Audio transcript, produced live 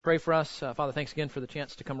Pray for us. Father, thanks again for the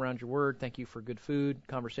chance to come around your word. Thank you for good food,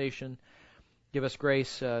 conversation. Give us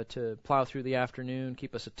grace to plow through the afternoon.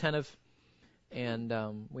 Keep us attentive. And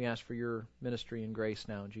we ask for your ministry and grace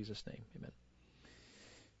now in Jesus' name. Amen.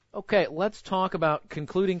 Okay, let's talk about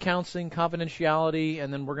concluding counseling, confidentiality,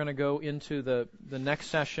 and then we're going to go into the next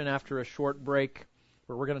session after a short break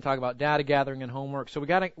where we're going to talk about data gathering and homework. So we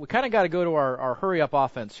kind of got to go to our hurry-up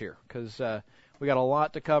offense here because we got a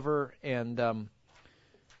lot to cover, and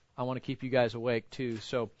I want to keep you guys awake too.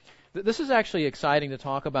 So this is actually exciting to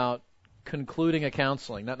talk about concluding a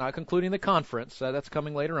counseling, not concluding the conference, that's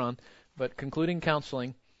coming later on, but concluding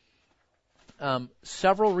counseling.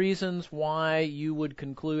 Several reasons why you would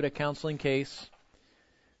conclude a counseling case.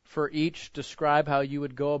 For each, describe how you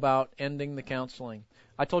would go about ending the counseling.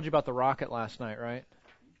 I told you about the rocket last night, right?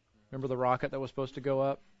 Remember the rocket that was supposed to go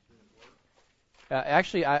up?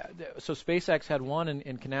 So SpaceX had one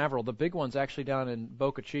in Canaveral. The big one's actually down in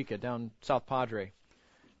Boca Chica, down South Padre.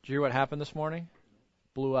 Did you hear what happened this morning?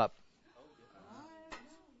 Blew up.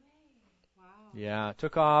 Yeah,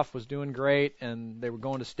 took off, was doing great, and they were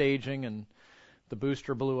going to staging, and the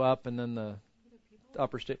booster blew up, and then the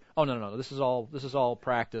upper stage. Oh no, this is all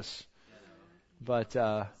practice. But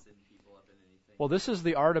well, this is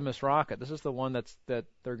the Artemis rocket. This is the one that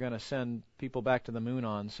they're going to send people back to the moon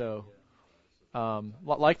on. So.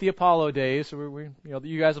 Like the Apollo days, you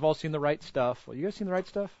guys have all seen The Right Stuff. Well, you guys seen The Right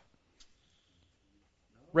Stuff?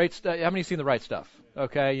 How many seen The Right Stuff?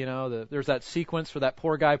 Okay, there's that sequence where that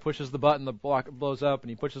poor guy pushes the button, the rocket blows up, and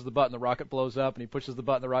he pushes the button, the rocket blows up, and he pushes the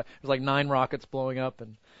button, there's like 9 rockets blowing up,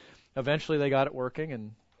 and eventually they got it working,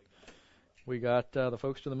 and we got the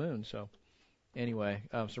folks to the moon. So, anyway,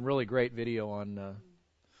 some really great video on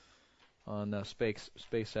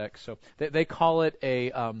SpaceX. So they call it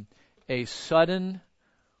a sudden,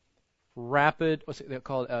 rapid, what do they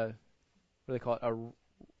call it? A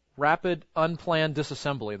rapid, unplanned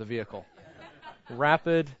disassembly of the vehicle.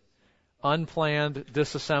 Rapid, unplanned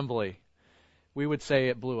disassembly. We would say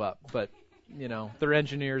it blew up, but, they're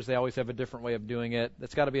engineers. They always have a different way of doing it.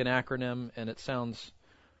 It's got to be an acronym, and it sounds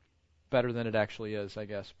better than it actually is, I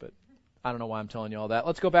guess, but I don't know why I'm telling you all that.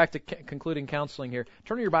 Let's go back to concluding counseling here.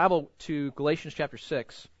 Turn your Bible to Galatians chapter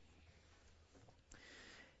 6.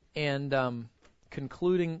 And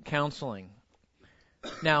concluding counseling.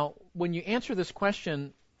 Now, when you answer this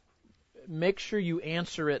question, make sure you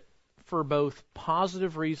answer it for both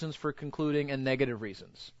positive reasons for concluding and negative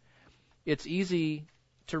reasons. It's easy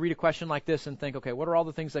to read a question like this and think, okay, what are all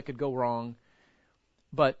the things that could go wrong?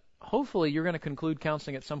 But hopefully you're going to conclude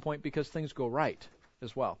counseling at some point because things go right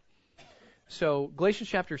as well. So Galatians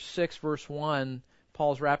chapter 6, verse 1,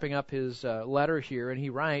 Paul's wrapping up his letter here, and he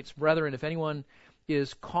writes, "Brethren, if anyone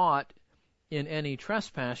is caught in any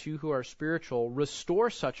trespass, you who are spiritual, restore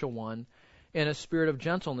such a one in a spirit of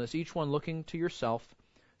gentleness, each one looking to yourself,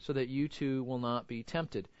 so that you too will not be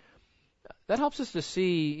tempted." That helps us to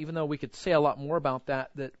see, even though we could say a lot more about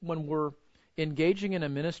that when we're engaging in a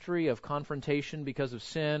ministry of confrontation because of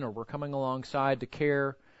sin, or we're coming alongside to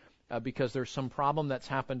care because there's some problem that's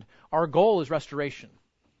happened, our goal is restoration.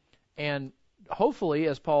 And hopefully,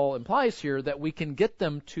 as Paul implies here, that we can get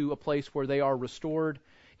them to a place where they are restored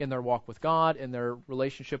in their walk with God, in their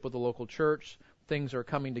relationship with the local church. Things are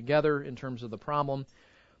coming together in terms of the problem.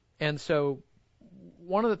 And so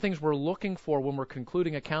one of the things we're looking for when we're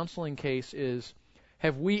concluding a counseling case is,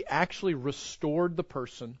 have we actually restored the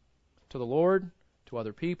person to the Lord, to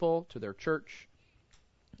other people, to their church,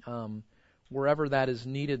 wherever that is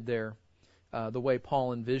needed there, the way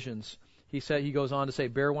Paul envisions. He goes on to say,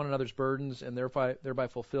 bear one another's burdens and thereby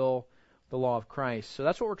fulfill the law of Christ. So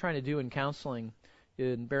that's what we're trying to do in counseling,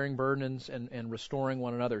 in bearing burdens and restoring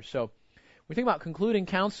one another. So when we think about concluding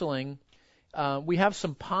counseling, we have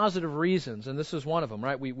some positive reasons, and this is one of them,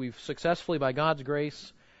 right? We've successfully, by God's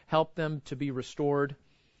grace, helped them to be restored.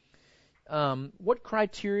 What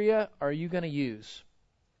criteria are you going to use?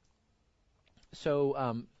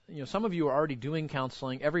 So, some of you are already doing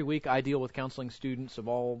counseling. Every week I deal with counseling students of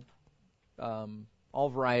all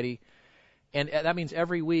variety. And that means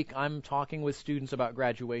every week I'm talking with students about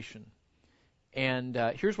graduation. And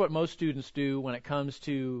here's what most students do when it comes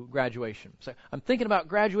to graduation. So, I'm thinking about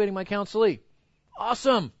graduating my counselee.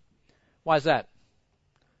 Awesome. Why is that?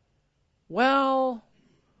 Well,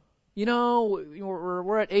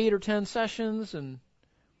 we're at 8 or 10 sessions, and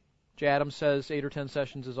J. Adams says 8 or 10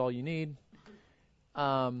 sessions is all you need.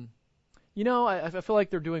 I feel like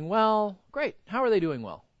they're doing well. Great. How are they doing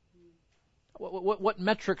well? What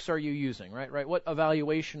metrics are you using, right? What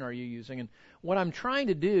evaluation are you using? And what I'm trying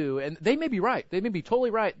to do, and they may be right, they may be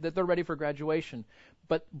totally right that they're ready for graduation,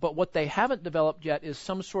 but what they haven't developed yet is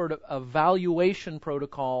some sort of evaluation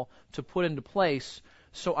protocol to put into place,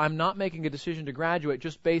 so I'm not making a decision to graduate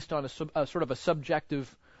just based on a sort of a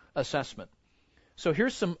subjective assessment. So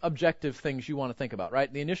here's some objective things you want to think about,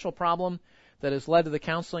 right? The initial problem that has led to the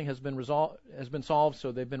counseling has been solved,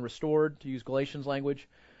 so they've been restored, to use Galatians language.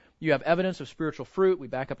 You have evidence of spiritual fruit. We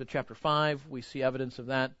back up to chapter 5. We see evidence of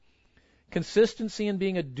that. Consistency in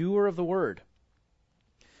being a doer of the word.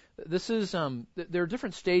 This is, there are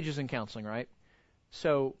different stages in counseling, right?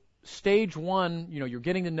 So stage 1, you're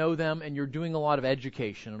getting to know them and you're doing a lot of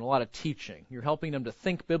education and a lot of teaching. You're helping them to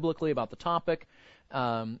think biblically about the topic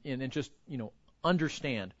and just,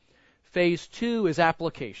 understand. Phase 2 is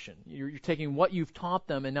application. You're taking what you've taught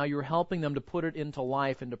them and now you're helping them to put it into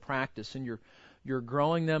life, into practice, and you're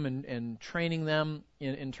growing them and training them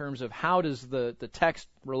in terms of how does the text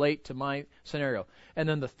relate to my scenario. And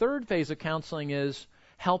then the third phase of counseling is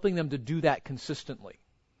helping them to do that consistently.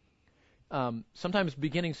 Sometimes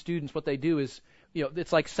beginning students, what they do is,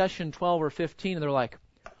 it's like session 12 or 15, and they're like,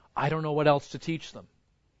 I don't know what else to teach them.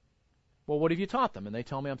 Well, what have you taught them? And they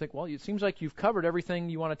tell me, I'm thinking, well, it seems like you've covered everything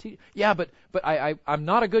you want to teach. Yeah, but I'm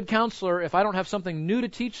not a good counselor if I don't have something new to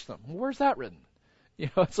teach them. Well, where's that written?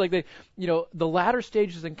 It's like the latter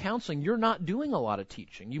stages in counseling, you're not doing a lot of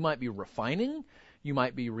teaching. You might be refining, you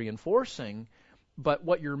might be reinforcing, but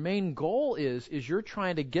what your main goal is you're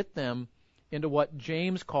trying to get them into what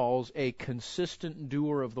James calls a consistent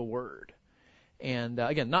doer of the word. And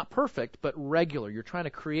again, not perfect, but regular. You're trying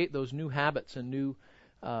to create those new habits and new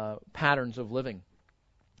patterns of living.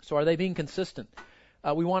 So are they being consistent?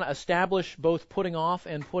 We want to establish both putting off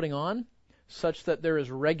and putting on, such that there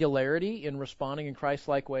is regularity in responding in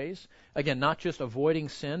Christ-like ways. Again, not just avoiding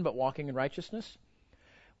sin, but walking in righteousness.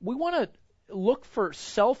 We want to look for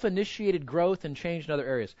self-initiated growth and change in other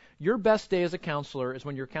areas. Your best day as a counselor is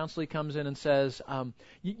when your counselee comes in and says,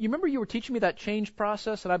 you remember you were teaching me that change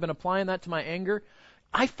process and I've been applying that to my anger?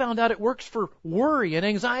 I found out it works for worry and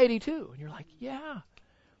anxiety too. And you're like, yeah.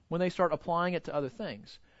 When they start applying it to other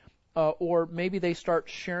things. Or maybe they start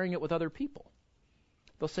sharing it with other people.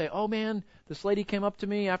 They'll say, oh man, this lady came up to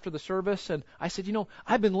me after the service and I said,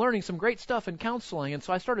 I've been learning some great stuff in counseling, and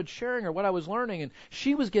so I started sharing her what I was learning and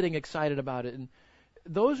she was getting excited about it. And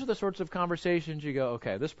those are the sorts of conversations you go,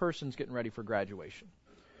 okay, this person's getting ready for graduation.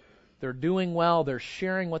 They're doing well, they're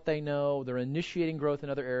sharing what they know, they're initiating growth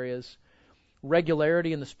in other areas.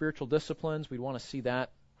 Regularity in the spiritual disciplines, we'd want to see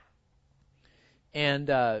that. And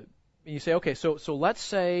you say, okay, so let's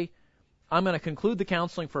say I'm going to conclude the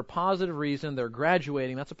counseling for a positive reason. They're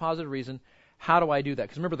graduating. That's a positive reason. How do I do that?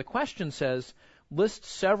 Because remember, the question says, list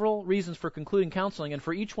several reasons for concluding counseling, and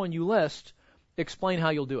for each one you list, explain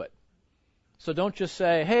how you'll do it. So don't just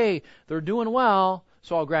say, hey, they're doing well,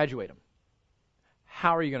 so I'll graduate them.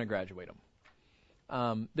 How are you going to graduate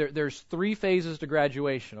them? There's 3 phases to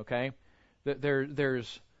graduation, okay?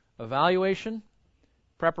 There's evaluation,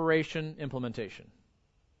 preparation, implementation.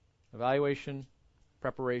 Evaluation,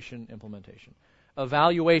 preparation, implementation.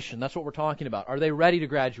 Evaluation, that's what we're talking about. Are they ready to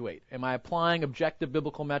graduate? Am I applying objective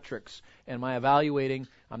biblical metrics? Am I evaluating?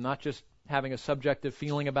 I'm not just having a subjective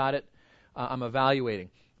feeling about it. I'm evaluating.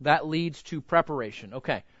 That leads to preparation.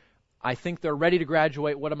 Okay, I think they're ready to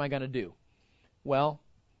graduate. What am I going to do? Well,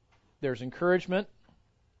 there's encouragement,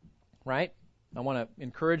 right? I want to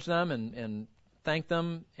encourage them and thank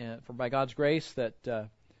them for by God's grace that,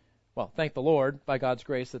 thank the Lord by God's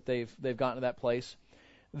grace that they've gotten to that place.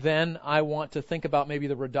 Then I want to think about maybe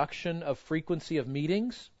the reduction of frequency of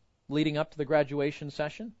meetings leading up to the graduation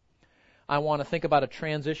session. I want to think about a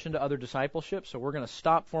transition to other discipleship. So we're going to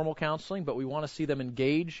stop formal counseling, but we want to see them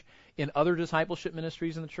engage in other discipleship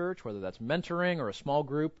ministries in the church, whether that's mentoring or a small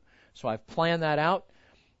group. So I've planned that out.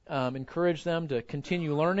 Encourage them to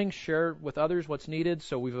continue learning, share with others what's needed.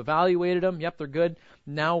 So we've evaluated them. Yep, they're good.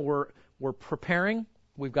 Now we're preparing.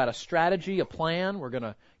 We've got a strategy, a plan. We're going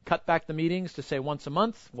to cut back the meetings to say once a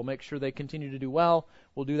month. We'll make sure they continue to do well.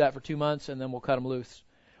 We'll do that for 2 months, and then we'll cut them loose.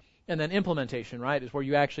 And then implementation, right, is where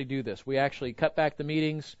you actually do this. We actually cut back the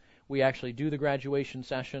meetings. We actually do the graduation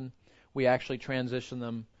session. We actually transition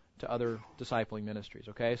them to other discipling ministries,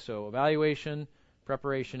 okay? So evaluation,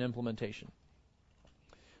 preparation, implementation.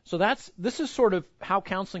 So this is sort of how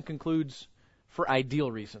counseling concludes for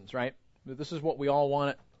ideal reasons, right? This is what we all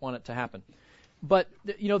want it to happen. But,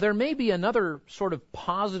 there may be another sort of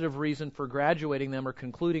positive reason for graduating them or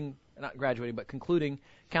concluding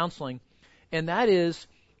counseling, and that is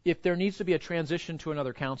if there needs to be a transition to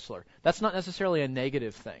another counselor. That's not necessarily a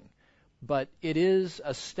negative thing. but it is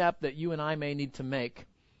a step that you and I may need to make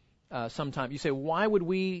sometime. You say, why would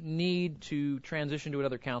we need to transition to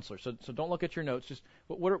another counselor? So don't look at your notes. Just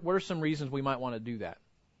what are some reasons we might want to do that?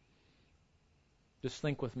 Just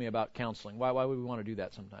think with me about counseling. Why would we want to do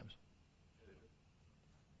that sometimes?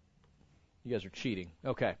 You guys are cheating.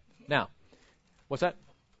 Okay. Now, what's that?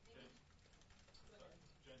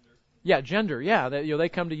 Yeah, gender. Yeah, they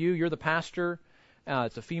come to you. You're the pastor.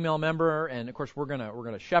 It's a female member, and of course we're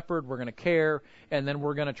gonna shepherd, we're gonna care, and then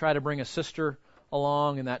we're gonna try to bring a sister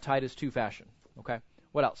along in that Titus 2 fashion. Okay.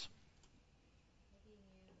 What else? Maybe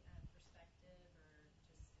new perspective or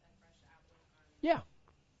just a fresh outlook on Yeah.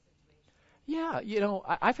 situation.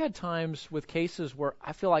 Yeah. I've had times with cases where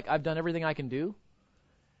I feel like I've done everything I can do,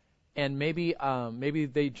 and maybe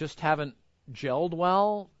they just haven't gelled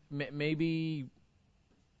well. Maybe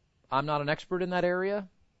I'm not an expert in that area.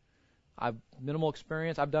 I've minimal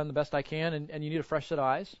experience. I've done the best I can, and you need a fresh set of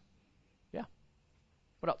eyes. Yeah.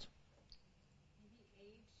 What else? Maybe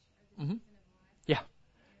age or Hmm. the season of life.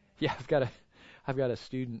 Yeah. Yeah. I've got a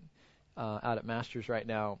student out at Masters right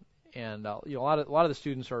now, and a lot of the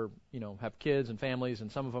students are have kids and families,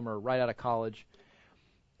 and some of them are right out of college,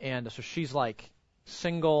 and so she's like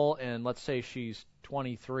single, and let's say she's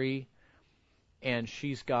 23, and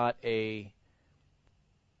she's got a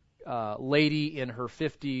lady in her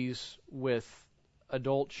 50s with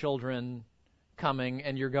adult children coming,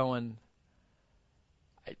 and you're going,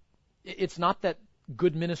 it's not that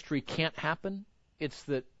good ministry can't happen, it's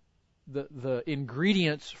that the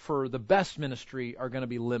ingredients for the best ministry are going to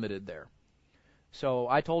be limited there. So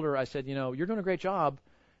I told her, I said, you're doing a great job.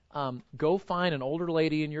 Go find an older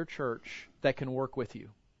lady in your church that can work with you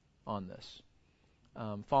on this.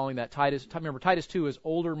 Following that remember Titus 2 is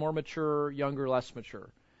older, more mature, younger, less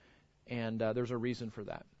mature. And there's a reason for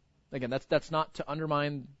that. Again, that's not to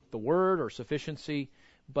undermine the word or sufficiency,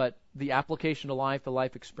 but the application to life, the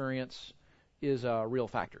life experience, is a real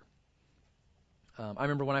factor. I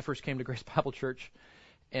remember when I first came to Grace Bible Church,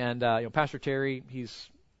 and Pastor Terry, he's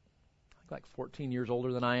like 14 years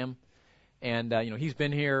older than I am, and he's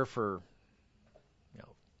been here for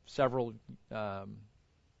several. What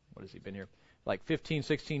has he been here? Like 15,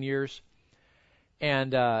 16 years,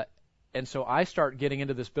 and so I start getting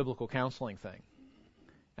into this biblical counseling thing.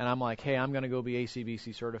 And I'm like, hey, I'm going to go be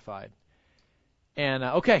ACBC certified. And,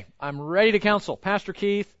 okay, I'm ready to counsel. Pastor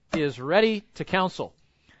Keith is ready to counsel.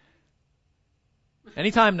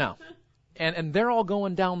 Anytime now. And they're all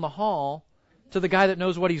going down the hall to the guy that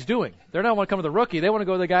knows what he's doing. They don't want to come to the rookie. They want to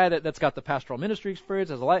go to the guy that's got the pastoral ministry experience,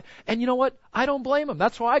 has a life. And you know what? I don't blame him.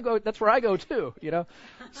 That's why I go. That's where I go too.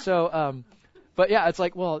 So, but yeah, it's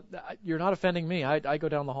like, well, you're not offending me. I go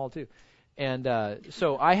down the hall too. And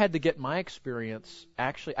so I had to get my experience.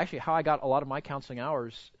 Actually, how I got a lot of my counseling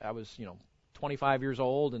hours. I was 25 years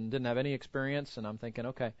old and didn't have any experience. And I'm thinking,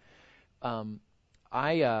 okay.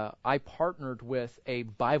 I partnered with a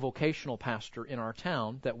bivocational pastor in our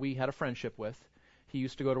town that we had a friendship with. He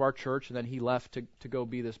used to go to our church, and then he left to go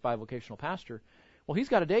be this bivocational pastor. Well, he's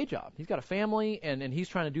got a day job. He's got a family, and he's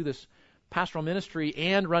trying to do this pastoral ministry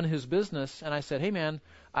and run his business. And I said, hey, man,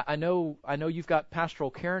 I know you've got pastoral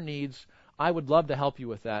care needs. I would love to help you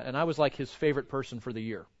with that. And I was like his favorite person for the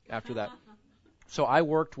year after that. So I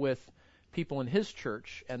worked with people in his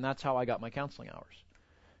church, and that's how I got my counseling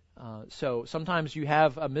hours. So sometimes you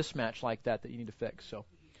have a mismatch like that you need to fix. So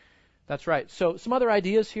that's right. So some other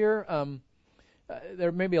ideas here.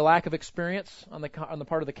 There may be a lack of experience on the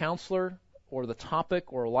part of the counselor, or the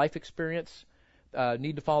topic, or life experience.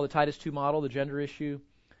 Need to follow the Titus 2 model, the gender issue.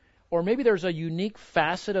 Or maybe there's a unique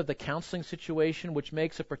facet of the counseling situation which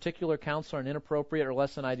makes a particular counselor an inappropriate or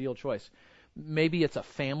less than ideal choice. Maybe it's a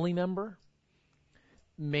family member.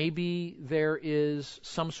 Maybe there is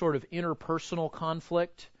some sort of interpersonal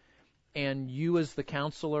conflict, and you as the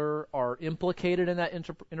counselor are implicated in that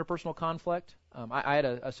interpersonal conflict. I had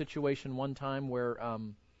a situation one time where, I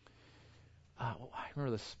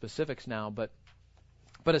remember the specifics now, but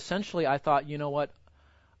essentially I thought, you know what,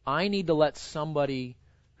 I need to let somebody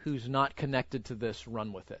who's not connected to this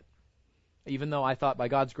run with it. Even though I thought by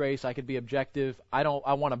God's grace I could be objective, I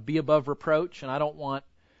want to be above reproach, and I don't want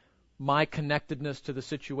my connectedness to the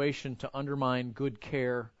situation to undermine good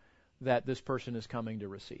care that this person is coming to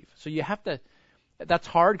receive. So you have to, that's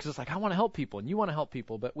hard because it's like, I want to help people and you want to help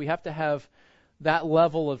people, but we have to have that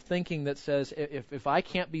level of thinking that says, if I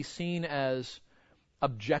can't be seen as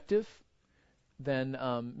objective, then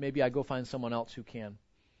maybe I go find someone else who can.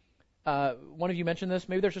 One of you mentioned this,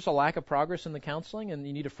 maybe there's just a lack of progress in the counseling and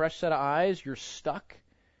you need a fresh set of eyes, you're stuck.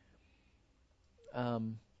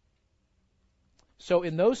 So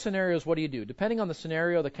in those scenarios, what do you do? Depending on the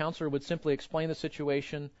scenario, the counselor would simply explain the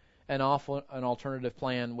situation an alternative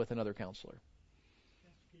plan with another counselor.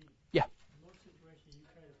 That's key. Yeah. In most situations, you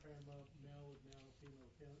try to pair them up male with male, female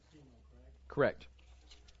with female, correct? Correct.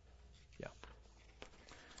 Yeah.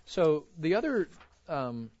 So the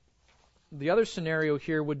other scenario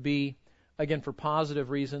here would be, again, for positive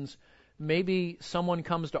reasons. Maybe someone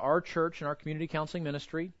comes to our church in our community counseling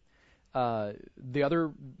ministry.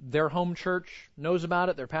 Their home church knows about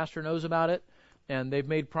it, their pastor knows about it, and they've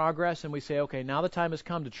made progress. And we say, okay, now the time has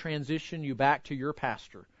come to transition you back to your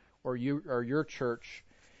pastor or your church.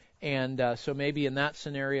 And so maybe in that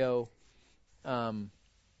scenario,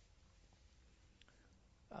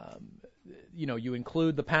 you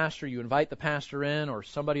include the pastor, you invite the pastor in, or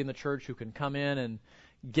somebody in the church who can come in and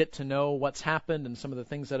get to know what's happened and some of the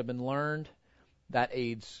things that have been learned. That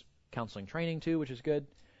aids counseling training too, which is good.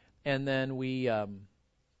 And then we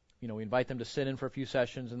invite them to sit in for a few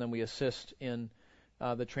sessions, and then we assist in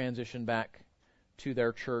the transition back to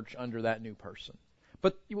their church under that new person.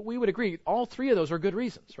 But we would agree, all three of those are good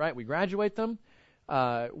reasons, right? We graduate them,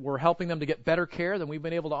 we're helping them to get better care than we've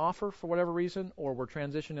been able to offer for whatever reason, or we're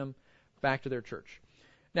transitioning them back to their church.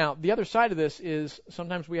 Now, the other side of this is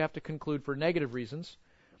sometimes we have to conclude for negative reasons.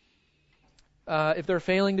 If they're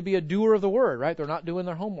failing to be a doer of the word, right? They're not doing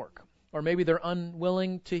their homework. Or maybe they're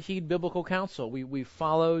unwilling to heed biblical counsel. We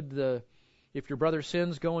followed if your brother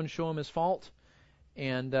sins, go and show him his fault.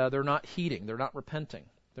 And they're not heeding. They're not repenting.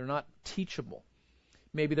 They're not teachable.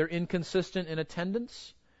 Maybe they're inconsistent in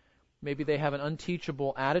attendance. Maybe they have an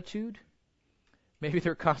unteachable attitude. Maybe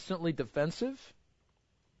they're constantly defensive.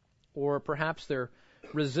 Or perhaps their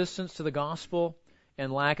resistance to the gospel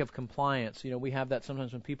and lack of compliance. We have that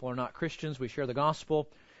sometimes when people are not Christians. We share the gospel.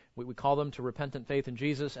 We call them to repentant faith in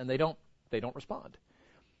Jesus, and they don't respond.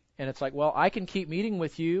 And it's like, well, I can keep meeting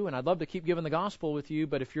with you, and I'd love to keep giving the gospel with you,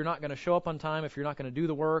 but if you're not going to show up on time, if you're not going to do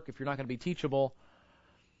the work, if you're not going to be teachable,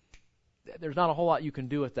 there's not a whole lot you can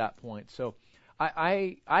do at that point. So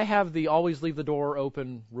I have the always leave the door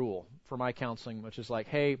open rule for my counseling, which is like,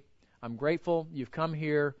 hey, I'm grateful you've come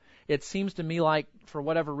here. It seems to me like, for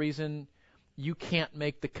whatever reason, you can't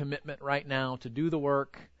make the commitment right now to do the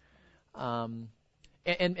work. And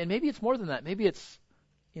maybe it's more than that. Maybe it's,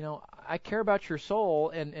 I care about your soul,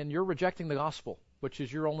 and you're rejecting the gospel, which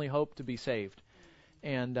is your only hope to be saved.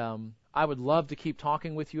 And I would love to keep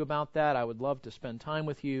talking with you about that. I would love to spend time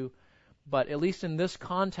with you. But at least in this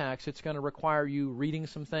context, it's going to require you reading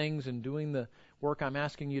some things and doing the work I'm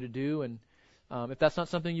asking you to do. And if that's not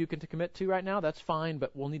something you can commit to right now, that's fine.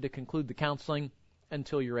 But we'll need to conclude the counseling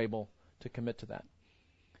until you're able to commit to that.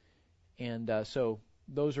 And so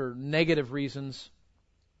those are negative reasons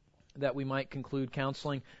that we might conclude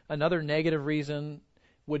counseling. Another negative reason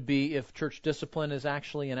would be if church discipline is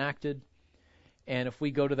actually enacted, and if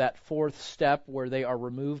we go to that fourth step where they are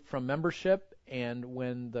removed from membership, and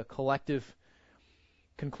when the collective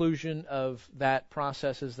conclusion of that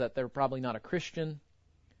process is that they're probably not a Christian,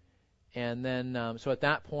 and then so at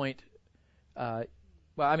that point,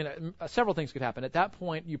 several things could happen. At that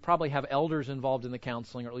point, you probably have elders involved in the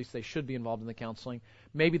counseling, or at least they should be involved in the counseling.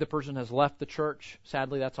 Maybe the person has left the church.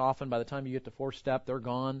 Sadly, that's often by the time you get to fourth step, they're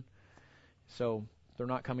gone. So they're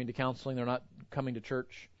not coming to counseling. They're not coming to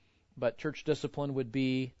church. But church discipline would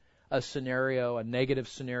be a scenario, a negative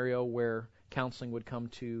scenario, where counseling would come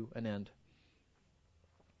to an end.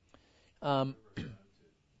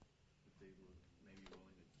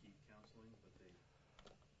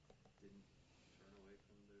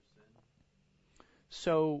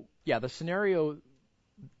 So, the scenario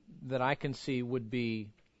that I can see would be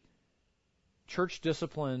church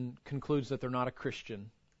discipline concludes that they're not a Christian,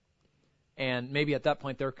 and maybe at that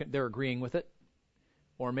point they're agreeing with it,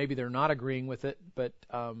 or maybe they're not agreeing with it, but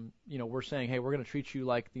we're saying, hey, we're going to treat you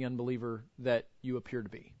like the unbeliever that you appear to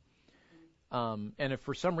be. And if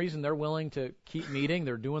for some reason they're willing to keep meeting,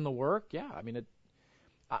 they're doing the work,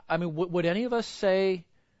 would any of us say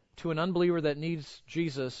to an unbeliever that needs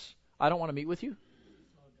Jesus, I don't want to meet with you?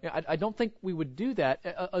 I don't think we would do that,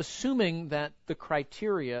 assuming that the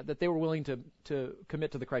criteria, that they were willing to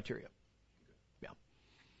commit to the criteria.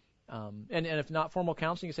 And if not formal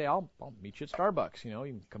counseling, you say, I'll meet you at Starbucks. You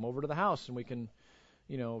can come over to the house and we can,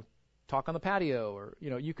 talk on the patio, or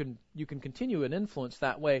you can continue an influence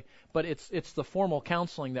that way. But it's the formal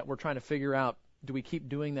counseling that we're trying to figure out: do we keep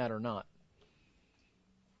doing that or not?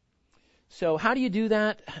 So how do you do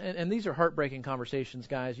that? And these are heartbreaking conversations,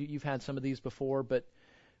 guys. You've had some of these before, but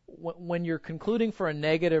when you're concluding for a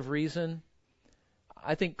negative reason,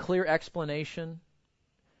 I think clear explanation.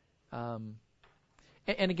 And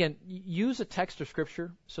again, use a text of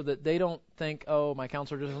Scripture so that they don't think, oh, my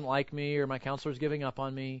counselor doesn't like me, or my counselor's giving up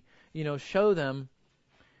on me. Show them,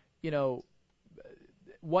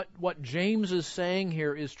 what James is saying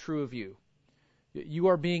here is true of you. You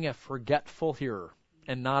are being a forgetful hearer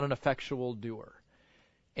and not an effectual doer.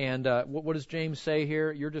 And what does James say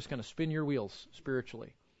here? You're just going to spin your wheels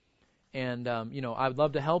spiritually. And, I'd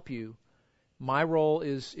love to help you. My role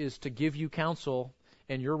is to give you counsel,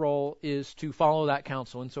 and your role is to follow that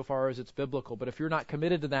counsel insofar as it's biblical. But if you're not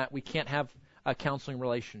committed to that, we can't have a counseling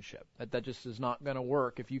relationship. That just is not going to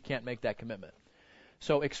work if you can't make that commitment.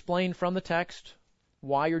 So explain from the text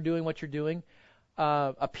why you're doing what you're doing.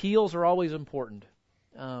 Appeals are always important.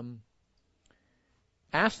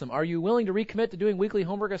 Ask them, are you willing to recommit to doing weekly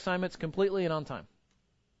homework assignments completely and on time?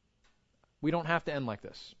 We don't have to end like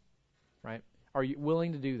this, right? Are you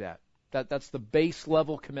willing to do that? That's the base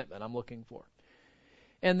level commitment I'm looking for.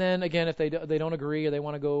 And then, again, if they don't agree or they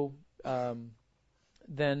want to go,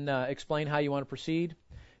 then explain how you want to proceed.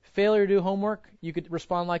 Failure to do homework, you could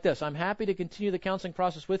respond like this. I'm happy to continue the counseling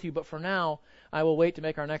process with you, but for now, I will wait to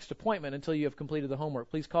make our next appointment until you have completed the homework.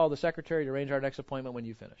 Please call the secretary to arrange our next appointment when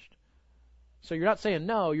you've finished. So you're not saying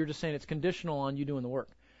no, you're just saying it's conditional on you doing the work.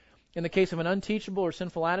 In the case of an unteachable or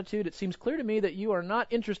sinful attitude, it seems clear to me that you are not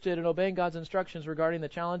interested in obeying God's instructions regarding the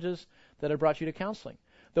challenges that have brought you to counseling.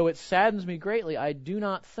 Though it saddens me greatly, I do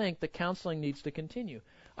not think the counseling needs to continue.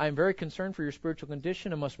 I am very concerned for your spiritual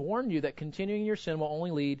condition and must warn you that continuing your sin will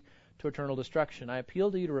only lead to eternal destruction. I appeal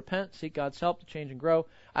to you to repent, seek God's help to change and grow.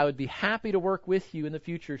 I would be happy to work with you in the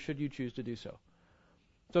future should you choose to do so.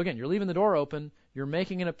 So again, you're leaving the door open, you're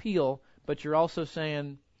making an appeal, but you're also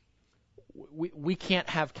saying we can't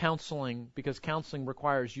have counseling because counseling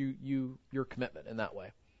requires your commitment in that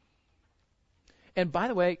way. And by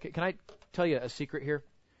the way, can I tell you a secret here?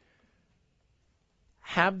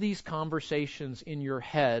 Have these conversations in your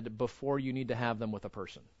head before you need to have them with a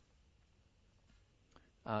person.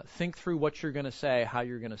 Think through what you're going to say, how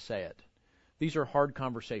you're going to say it. These are hard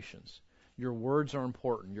conversations. Your words are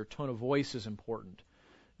important. Your tone of voice is important.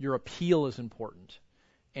 Your appeal is important.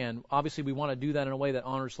 And obviously we want to do that in a way that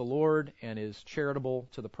honors the Lord and is charitable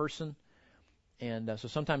to the person. And so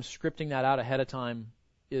sometimes scripting that out ahead of time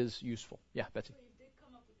is useful. Yeah, Betsy. So if they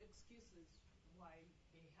come up with excuses why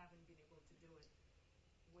they haven't been able to do it,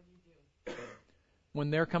 what do you do?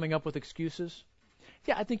 When they're coming up with excuses,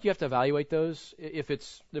 yeah, I think you have to evaluate those. If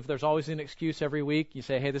there's always an excuse every week, you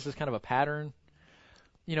say, hey, this is kind of a pattern.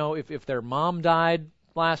 If their mom died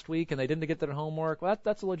last week and they didn't get their homework, well,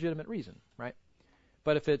 that's a legitimate reason, right?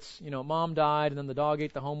 But if it's, mom died and then the dog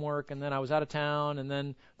ate the homework and then I was out of town and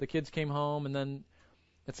then the kids came home and then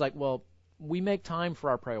it's like, well, we make time for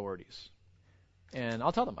our priorities. And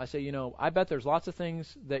I'll tell them, I say, I bet there's lots of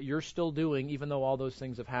things that you're still doing even though all those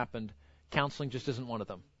things have happened. Counseling just isn't one of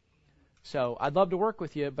them. So I'd love to work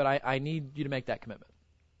with you, but I need you to make that commitment.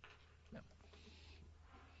 Yeah.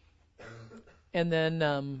 And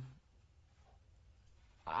then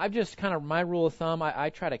I've just kind of, my rule of thumb,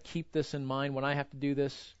 I try to keep this in mind when I have to do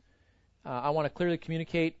this. I want to clearly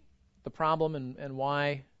communicate the problem and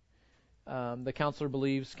why the counselor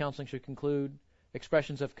believes counseling should conclude.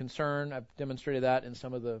 Expressions of concern, I've demonstrated that in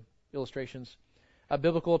some of the illustrations. A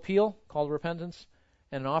biblical appeal, call to repentance,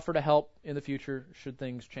 and an offer to help in the future should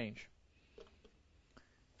things change.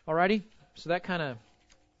 Alrighty, so that kind of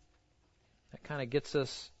gets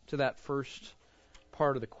us to that first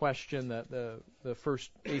part of the question, the first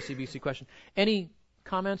ACBC question. Any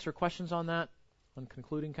comments or questions on that, on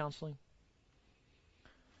concluding counseling?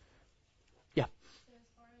 Yeah. So as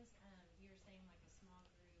far as you're saying like a small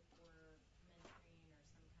group or mentoring or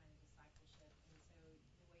some kind of discipleship, and so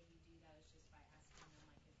the way you do that is just by asking them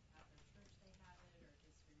like if at their church they have it, or just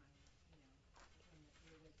remind when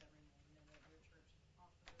you're with them and they know that your church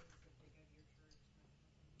offers if they go to your church and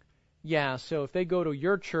that kind of thing. Yeah, so if they go to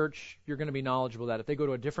your church, you're going to be knowledgeable of that. If they go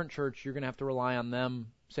to a different church, you're going to have to rely on them.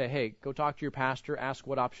 Say, hey, go talk to your pastor, ask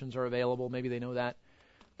what options are available. Maybe they know that.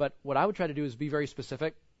 But what I would try to do is be very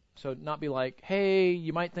specific. So not be like, hey,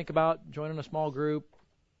 you might think about joining a small group,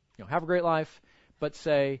 have a great life. But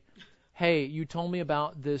say, hey, you told me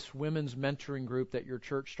about this women's mentoring group that your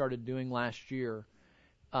church started doing last year.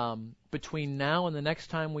 Between now and the next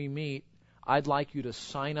time we meet, I'd like you to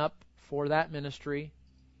sign up for that ministry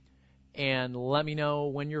and let me know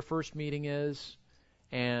when your first meeting is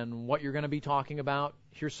and what you're going to be talking about.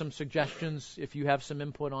 Here's some suggestions if you have some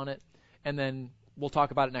input on it, and then we'll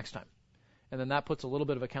talk about it next time. And then that puts a little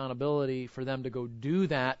bit of accountability for them to go do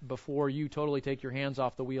that before you totally take your hands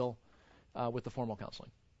off the wheel with the formal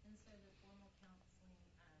counseling. And so the formal counseling, do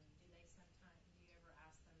you ever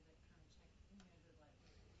ask them to kind of check, to like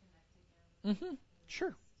connect again? Mm-hmm. Sure.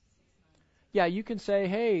 6 months? Yeah, you can say,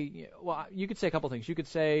 hey, well, you could say a couple things. You could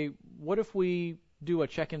say, what if we do a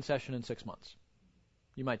check-in session in 6 months?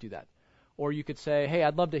 You might do that. Or you could say, hey,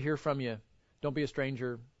 I'd love to hear from you. Don't be a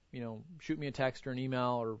stranger. Shoot me a text or an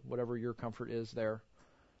email or whatever your comfort is there.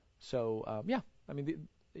 So,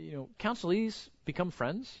 counselees become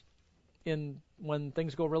friends when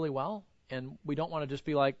things go really well. And we don't want to just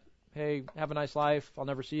be like, hey, have a nice life. I'll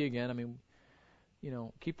never see you again.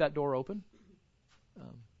 Keep that door open. Do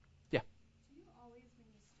you always, when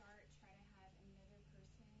you start, try to have another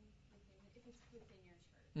person if it's within your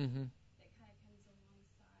church, Mm-hmm. that kind of comes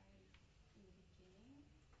alongside in the beginning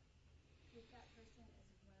with that person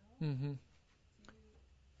as well? Mm-hmm. Do you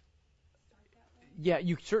start that way? Yeah,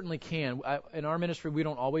 you certainly can. In our ministry, we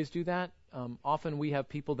don't always do that. Often we have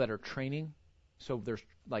people that are training, so there's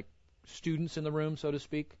like students in the room, so to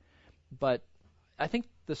speak. But I think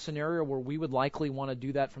the scenario where we would likely want to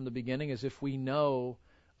do that from the beginning is if we know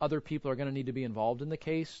other people are going to need to be involved in the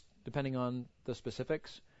case, depending on the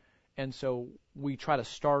specifics. And so we try to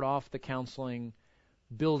start off the counseling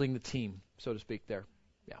building the team, so to speak, there.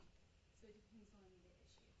 Yeah. So it depends on the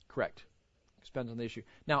issue. Correct. Depends on the issue.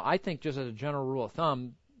 Now, I think just as a general rule of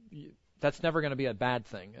thumb, that's never going to be a bad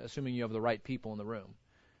thing, assuming you have the right people in the room.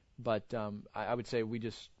 But I would say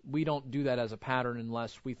we don't do that as a pattern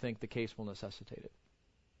unless we think the case will necessitate it.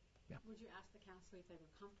 Yeah. Would you ask the counselor if they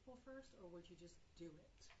were comfortable first, or would you just do it?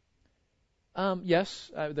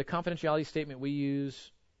 Yes. The confidentiality statement we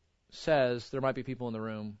use says there might be people in the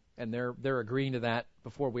room, and they're agreeing to that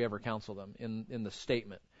before we ever counsel them in the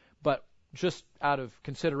statement. But just out of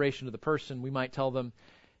consideration to the person, we might tell them,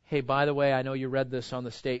 hey, by the way, I know you read this on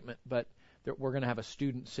the statement, but we're going to have a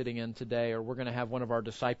student sitting in today, or we're going to have one of our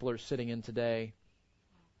disciplers sitting in today,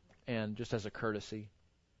 and just as a courtesy.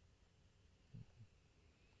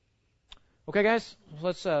 Okay, guys,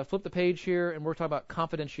 let's flip the page here, and we're talking about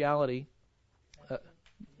confidentiality.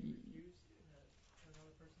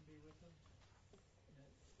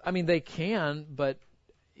 I mean, they can, but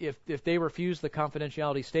if they refuse the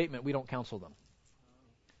confidentiality statement, we don't counsel them.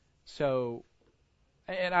 So,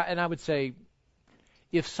 and I would say,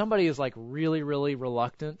 if somebody is like really, really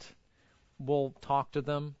reluctant, we'll talk to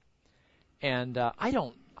them. And I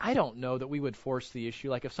don't know that we would force the issue.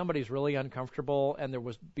 Like if somebody's really uncomfortable and there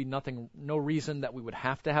was no reason that we would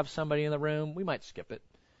have to have somebody in the room, we might skip it.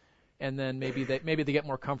 And then maybe they get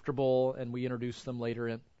more comfortable and we introduce them later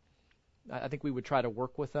in. I think we would try to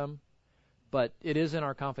work with them, but it is in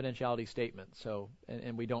our confidentiality statement. So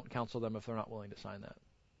and we don't counsel them if they're not willing to sign that.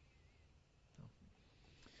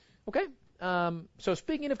 Okay. So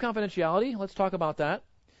speaking of confidentiality, let's talk about that.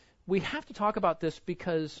 We have to talk about this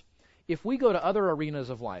because if we go to other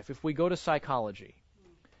arenas of life, if we go to psychology,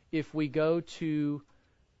 if we go to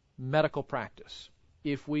medical practice,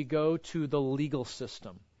 if we go to the legal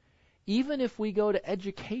system, even if we go to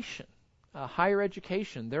education, higher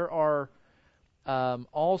education, there are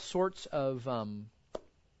all sorts of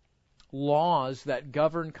laws that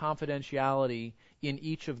govern confidentiality in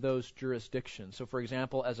each of those jurisdictions. So, for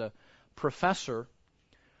example, as a professor,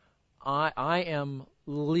 I am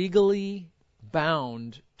legally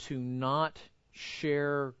bound to not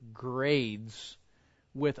share grades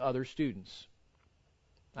with other students.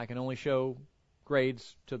 I can only show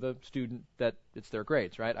grades to the student that it's their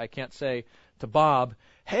grades, right? I can't say to Bob,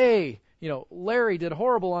 hey, Larry did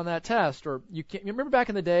horrible on that test, or you remember back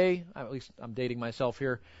in the day, at least I'm dating myself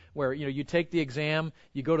here, where you take the exam,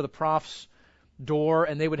 you go to the prof's door,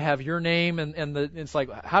 and they would have your name, and it's like,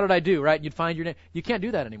 how did I do, right? You'd find your name. You can't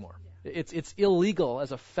do that anymore. It's illegal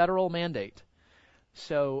as a federal mandate.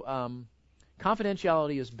 So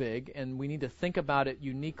confidentiality is big, and we need to think about it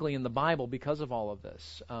uniquely in the Bible because of all of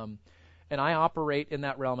this. And I operate in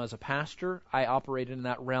that realm as a pastor. I operate in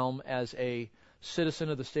that realm as a citizen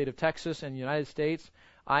of the state of Texas and the United States.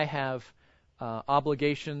 I have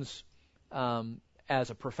obligations as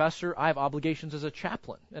a professor. I have obligations as a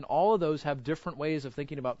chaplain. And all of those have different ways of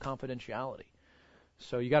thinking about confidentiality.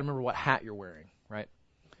 So you got to remember what hat you're wearing, right?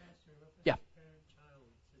 Pastor, what if Yeah. it's a parent-child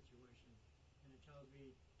situation, and the child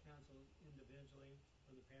be counseled individually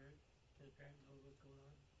from the parent? Can the parent know what's going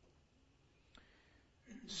on?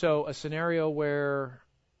 So a scenario where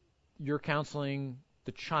you're counseling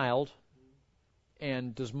the child,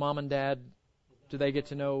 and does mom and dad, do they get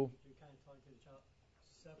to know? You kind of talk to the child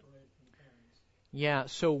separated from the parents. Yeah,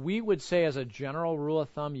 so we would say as a general rule of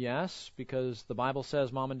thumb, yes, because the Bible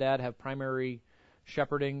says mom and dad have primary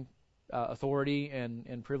shepherding authority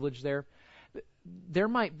and privilege there. There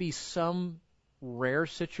might be some rare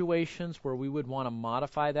situations where we would want to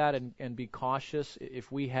modify that and be cautious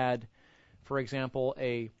if we had, for example,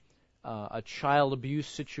 a child abuse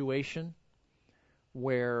situation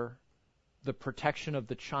where the protection of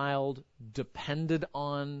the child depended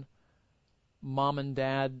on mom and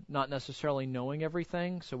dad not necessarily knowing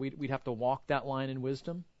everything, so we'd have to walk that line in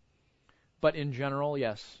wisdom. But in general,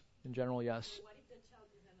 yes. In general, yes. What if the child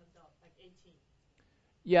is an adult, like 18?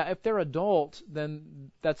 Yeah, if they're adult,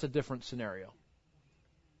 then that's a different scenario.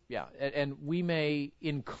 Yeah, and we may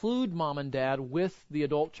include mom and dad with the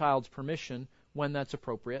adult child's permission when that's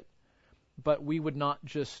appropriate, but we would not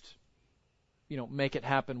just, make it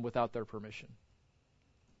happen without their permission.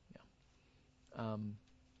 Yeah.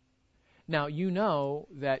 Now, you know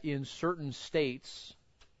that in certain states,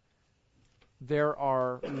 there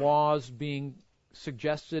are laws being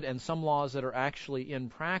suggested and some laws that are actually in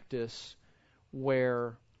practice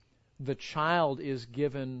where the child is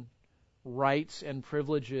given rights and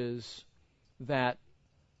privileges that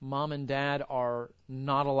mom and dad are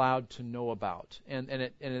not allowed to know about. And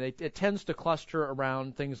it tends to cluster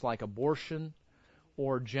around things like abortion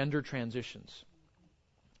or gender transitions.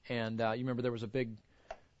 And you remember there was a big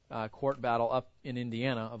court battle up in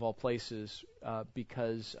Indiana, of all places,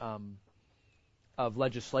 because of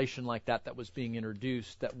legislation like that was being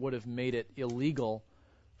introduced that would have made it illegal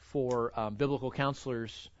for biblical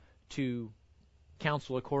counselors to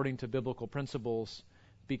counsel according to biblical principles,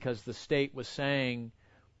 because the state was saying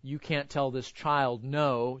you can't tell this child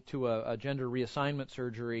no to a gender reassignment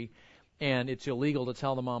surgery, and it's illegal to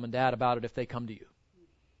tell the mom and dad about it if they come to you.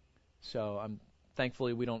 So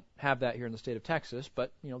thankfully we don't have that here in the state of Texas,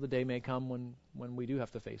 but the day may come when we do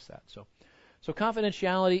have to face that. So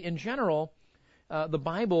confidentiality in general, the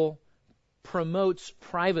Bible promotes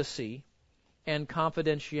privacy and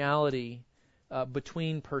confidentiality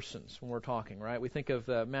between persons when we're talking, right? We think of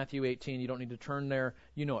Matthew 18. You don't need to turn there.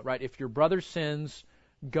 You know it, right? If your brother sins,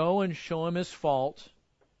 go and show him his fault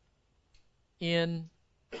in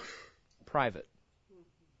private.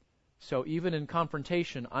 So even in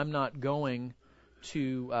confrontation, I'm not going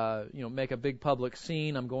to make a big public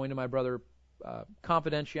scene. I'm going to my brother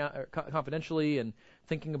confidentially and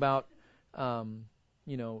thinking about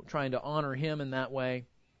trying to honor him in that way.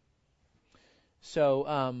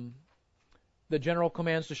 So the general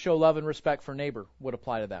commands to show love and respect for neighbor would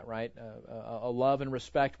apply to that, right? A love and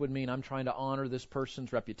respect would mean I'm trying to honor this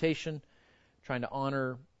person's reputation, trying to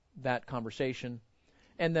honor that conversation.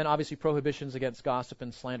 And then obviously prohibitions against gossip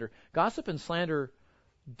and slander. Gossip and slander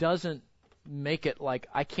doesn't make it like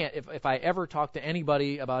I can't, if I ever talk to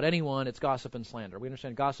anybody about anyone, it's gossip and slander. We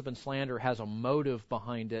understand gossip and slander has a motive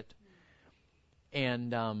behind it.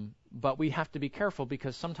 And but we have to be careful,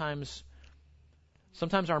 because sometimes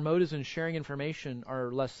our motives in sharing information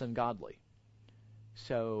are less than godly.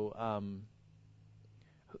 So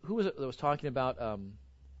who was it that was talking about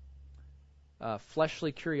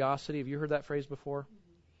fleshly curiosity? Have you heard that phrase before? Mm-hmm.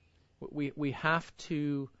 We have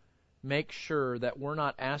to make sure that we're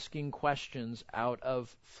not asking questions out of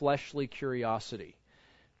fleshly curiosity,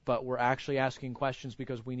 but we're actually asking questions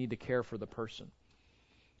because we need to care for the person.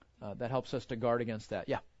 That helps us to guard against that.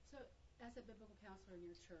 Yeah. So, as a biblical counselor in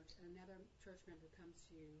your church, and another church member comes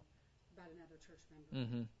to you about another church member,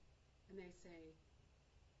 Mm-hmm. and they say,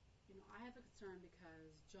 I have a concern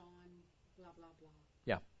because John, blah blah blah.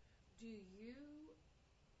 Yeah.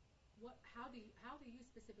 How do you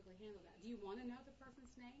specifically handle that? Do you want to know the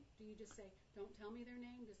person's name? Do you just say, don't tell me their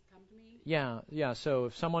name, just come to me? Yeah. So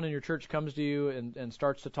if someone in your church comes to you and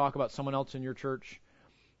starts to talk about someone else in your church,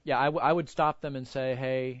 yeah, I would stop them and say,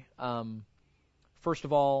 hey, first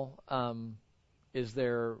of all, is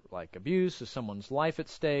there like abuse? Is someone's life at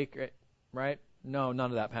stake? Right? No, none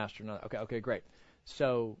of that, Pastor. None. Okay, great.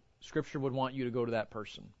 So Scripture would want you to go to that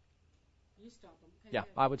person. You stop them. Okay, yeah, good.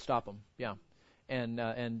 I would stop them. Yeah, and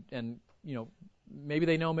maybe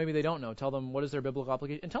they know, maybe they don't know. Tell them what is their biblical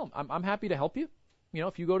obligation, and tell them I'm happy to help you.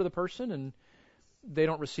 If you go to the person and they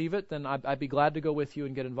don't receive it, then I'd be glad to go with you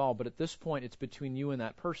and get involved. But at this point, it's between you and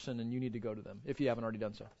that person, and you need to go to them if you haven't already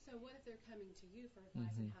done so. So what if they're coming to you for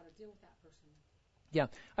advice on how to deal with that person? Yeah,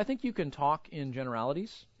 I think you can talk in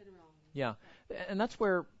generalities. Yeah, and that's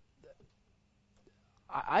where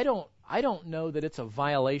I don't know that it's a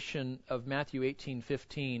violation of Matthew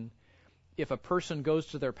 18:15 if a person goes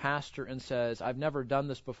to their pastor and says, I've never done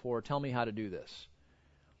this before, tell me how to do this.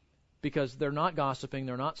 Because they're not gossiping,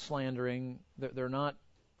 they're not slandering, they're not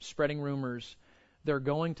spreading rumors. They're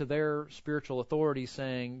going to their spiritual authority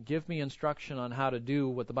saying, give me instruction on how to do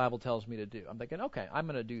what the Bible tells me to do. I'm thinking, okay, I'm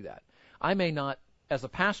going to do that. I may not, as a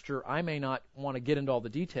pastor, I may not want to get into all the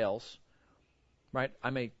details, right? I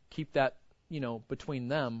may keep that, between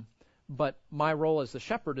them. But my role as the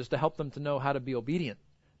shepherd is to help them to know how to be obedient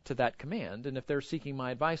to that command. And if they're seeking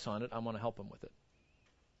my advice on it, I want to help them with it.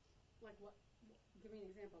 Like what? Give me an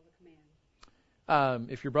example of a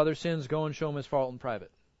command. If your brother sins, go and show him his fault in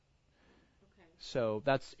private. Okay. So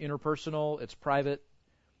that's interpersonal. It's private.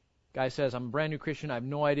 Guy says, I'm a brand new Christian. I have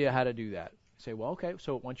no idea how to do that. You say, well, okay.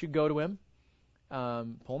 So once you go to him,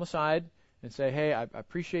 pull him aside and say, hey, I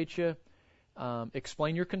appreciate you.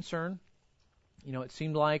 Explain your concern. It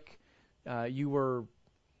seemed like you were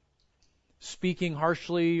speaking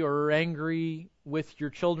harshly or angry with your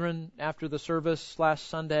children after the service last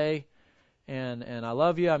Sunday, and I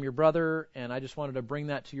love you, I'm your brother, and I just wanted to bring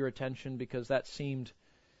that to your attention because that seemed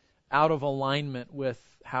out of alignment with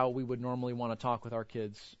how we would normally want to talk with our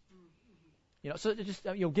kids. So just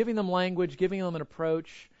giving them language, giving them an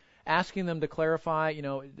approach, asking them to clarify,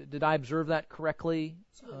 did I observe that correctly?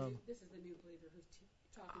 So this is the new believer who's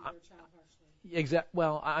talking to their child harshly.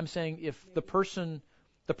 Well, I'm saying if the person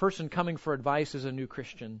coming for advice is a new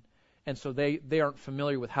Christian, and so they aren't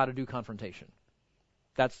familiar with how to do confrontation.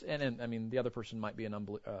 And I mean, the other person might be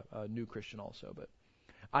a new Christian also, but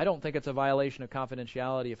I don't think it's a violation of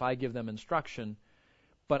confidentiality if I give them instruction,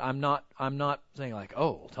 but I'm not saying like,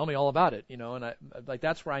 oh, tell me all about it, and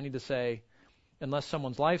that's where I need to say, unless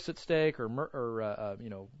someone's life's at stake or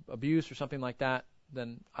abuse or something like that,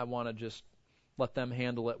 then I want to just let them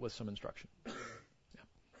handle it with some instruction.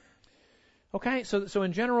 Okay, so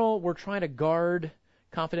in general, we're trying to guard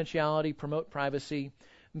confidentiality, promote privacy.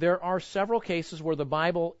 There are several cases where the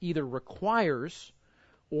Bible either requires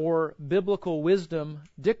or biblical wisdom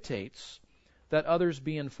dictates that others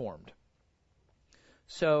be informed.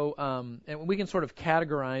 So, and we can sort of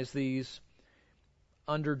categorize these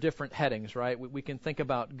under different headings, right? We can think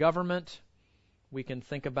about government. We can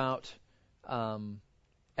think about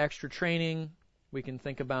extra training. We can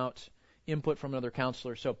think about input from another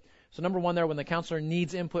counselor. So number one there, when the counselor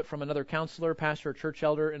needs input from another counselor, pastor, or church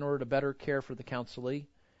elder in order to better care for the counselee,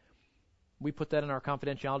 we put that in our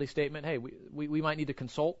confidentiality statement. Hey, we might need to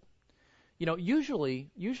consult. Usually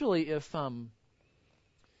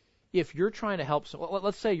if you're trying to help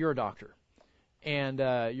let's say you're a doctor, and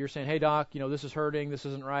you're saying, hey, doc, this is hurting, this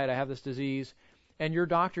isn't right, I have this disease, and your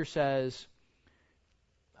doctor says,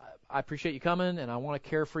 I appreciate you coming, and I want to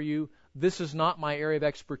care for you. This is not my area of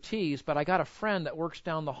expertise, but I got a friend that works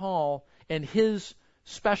down the hall, and his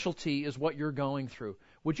specialty is what you're going through.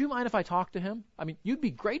 Would you mind if I talk to him? I mean, you'd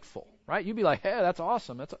be grateful, right? You'd be like, hey, that's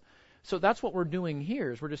awesome. So that's what we're doing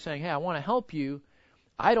here is we're just saying, hey, I want to help you.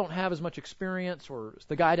 I don't have as much experience, or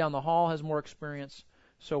the guy down the hall has more experience,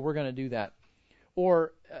 so we're going to do that.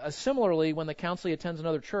 Or similarly, when the counselee attends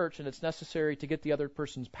another church and it's necessary to get the other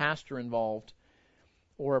person's pastor involved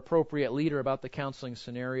or appropriate leader about the counseling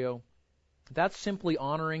scenario, that's simply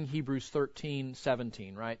honoring Hebrews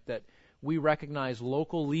 13:17, right? That we recognize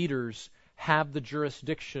local leaders have the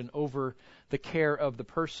jurisdiction over the care of the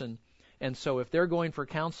person. And so if they're going for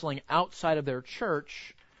counseling outside of their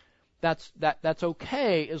church, that's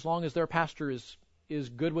okay as long as their pastor is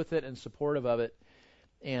good with it and supportive of it.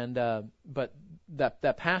 And but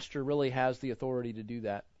that pastor really has the authority to do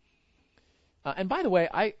that. And by the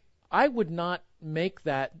way, I would not make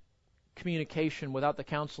that communication without the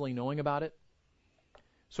counselee knowing about it.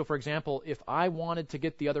 So, for example, if I wanted to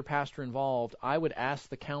get the other pastor involved, I would ask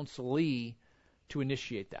the counselee to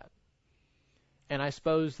initiate that. And I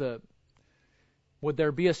suppose would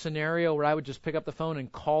there be a scenario where I would just pick up the phone and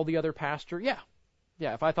call the other pastor? Yeah.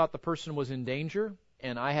 If I thought the person was in danger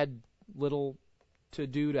and I had little to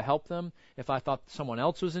do to help them, if I thought someone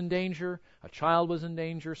else was in danger, a child was in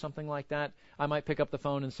danger, something like that, I might pick up the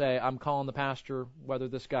phone and say, I'm calling the pastor, whether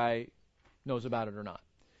this guy knows about it or not.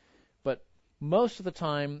 But most of the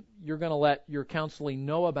time, you're going to let your counselee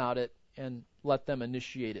know about it and let them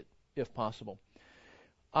initiate it, if possible.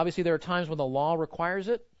 Obviously, there are times when the law requires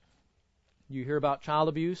it. You hear about child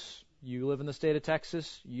abuse, you live in the state of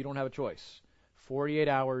Texas, you don't have a choice. 48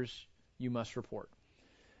 hours, you must report.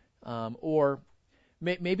 Or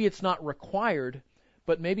maybe it's not required,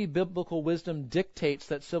 but maybe biblical wisdom dictates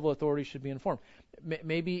that civil authorities should be informed.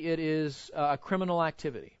 Maybe it is a criminal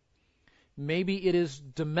activity. Maybe it is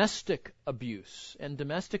domestic abuse. And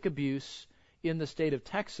domestic abuse in the state of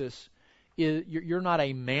Texas, you're not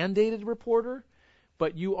a mandated reporter,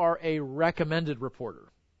 but you are a recommended reporter.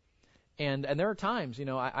 And there are times,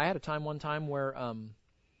 I had a time one time where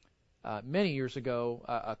many years ago,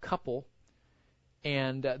 a couple,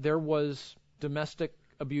 and there was domestic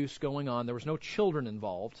abuse going on. There was no children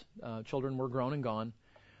involved. Children were grown and gone.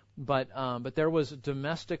 But there was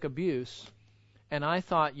domestic abuse. And I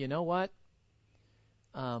thought, you know what?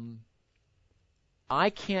 I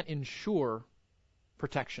can't ensure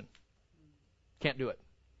protection. Can't do it.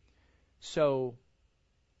 So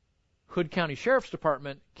Hood County Sheriff's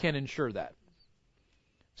Department can ensure that.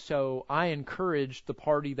 so I encouraged the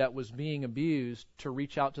party that was being abused to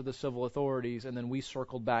reach out to the civil authorities, and then we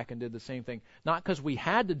circled back and did the same thing. Not because we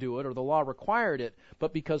had to do it or the law required it,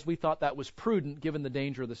 but because we thought that was prudent given the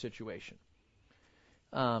danger of the situation.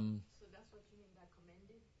 So that's what you mean by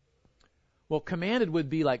commended? Well, commanded would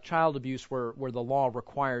be like child abuse where the law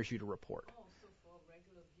requires you to report. Oh, so for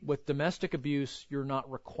regular abuse. With domestic abuse, you're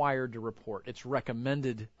not required to report. It's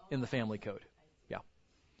recommended in the family code. Yeah.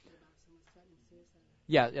 What about if someone's threatening suicide?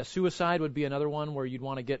 Yeah, suicide would be another one where you'd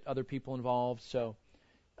want to get other people involved. So,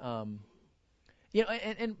 and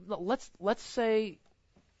let's say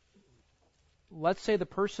the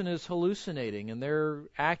person is hallucinating and they're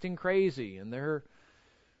acting crazy and they're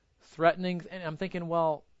threatening, and I'm thinking,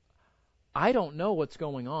 well, I don't know what's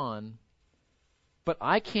going on, but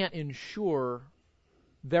I can't ensure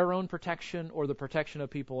their own protection or the protection of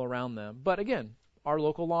people around them. But again, our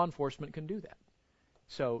local law enforcement can do that.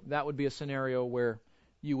 So that would be a scenario where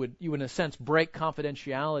you would in a sense break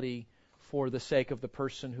confidentiality for the sake of the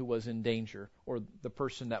person who was in danger or the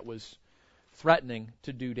person that was threatening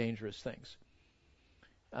to do dangerous things.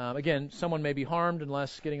 Again, someone may be harmed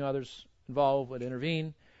unless getting others involved would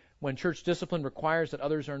intervene. When church discipline requires that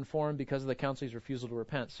others are informed because of the counseling's refusal to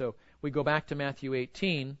repent. So we go back to Matthew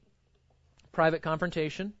 18. Private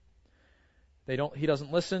confrontation. He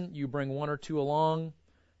doesn't listen. You bring one or two along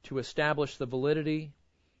to establish the validity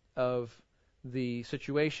of the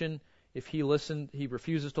situation. If he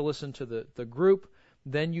refuses to listen to the group,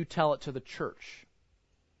 then you tell it to the church.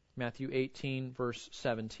 Matthew 18, verse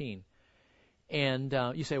 17. And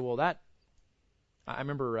you say, well, I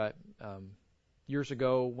remember years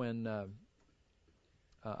ago when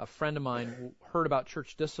a friend of mine heard about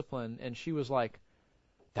church discipline, and she was like,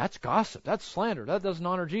 that's gossip, that's slander, that doesn't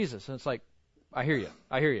honor Jesus. And it's like, I hear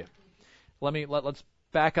you. Let's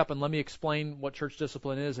back up and let me explain what church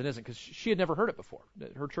discipline is and isn't, because she had never heard it before.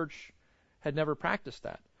 Her church had never practiced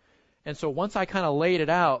that. And so once I kind of laid it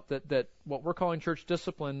out, that what we're calling church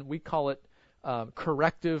discipline, we call it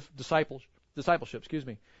corrective discipleship.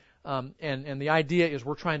 And the idea is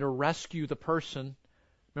we're trying to rescue the person.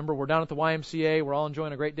 Remember, we're down at the YMCA. We're all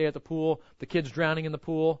enjoying a great day at the pool. The kid's drowning in the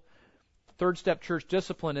pool. Third step church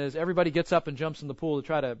discipline is everybody gets up and jumps in the pool to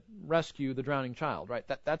try to rescue the drowning child, right?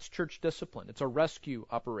 That's church discipline. It's a rescue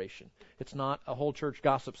operation. It's not a whole church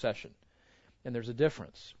gossip session. And there's a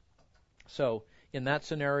difference. So in that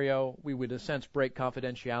scenario, we would, in a sense, break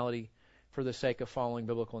confidentiality for the sake of following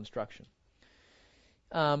biblical instruction.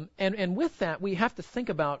 And with that, we have to think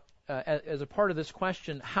about, as a part of this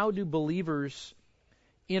question, how do believers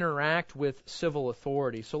interact with civil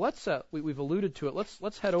authority? So let's we've alluded to it.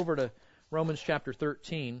 Let's head over to Romans chapter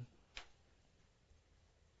 13.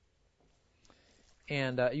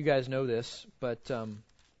 And you guys know this, but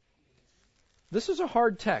this is a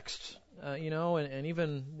hard text, and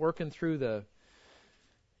even working through the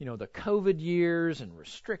COVID years and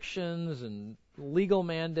restrictions and legal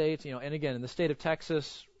mandates, and again, in the state of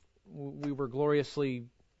Texas, we were gloriously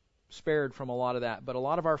spared from a lot of that. But a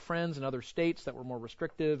lot of our friends in other states that were more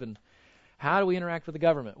restrictive, and how do we interact with the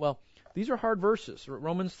government? Well, these are hard verses.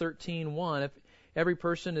 Romans 13:1, if every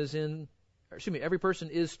person is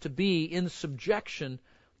to be in subjection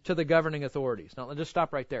to the governing authorities. Now, let's just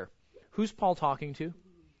stop right there. Who's Paul talking to?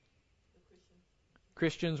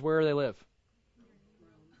 Christians, where do they live?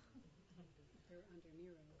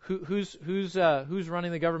 Who's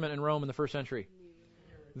running the government in Rome in the first century?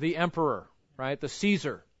 The emperor, right? The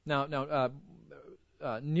Caesar. Now,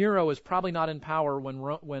 Nero is probably not in power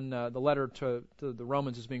when the letter to the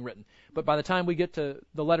Romans is being written. But by the time we get to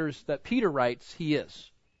the letters that Peter writes, he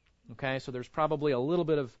is. Okay, so there's probably a little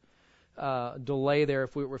bit of delay there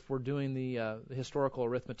if we're doing the historical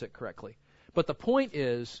arithmetic correctly. But the point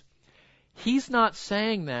is, he's not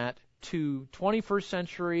saying that to 21st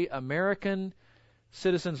century American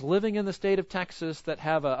citizens living in the state of Texas that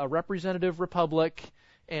have a representative republic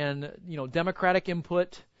and democratic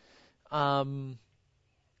input,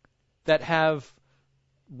 that have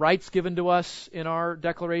rights given to us in our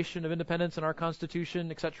Declaration of Independence and our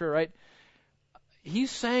Constitution, etc. Right? He's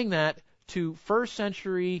saying that to first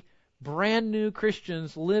century brand new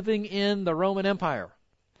Christians living in the Roman Empire.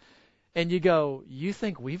 And you go, you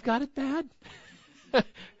think we've got it bad?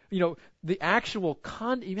 The actual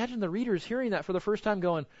imagine the readers hearing that for the first time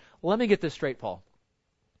going, let me get this straight, Paul.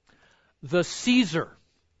 The Caesar,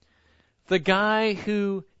 the guy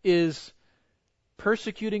who is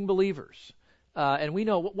persecuting believers. And we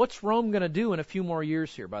know, what's Rome going to do in a few more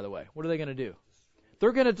years here, by the way? What are they going to do?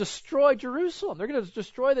 They're going to destroy Jerusalem. They're going to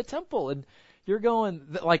destroy the temple. And you're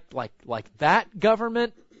going, like that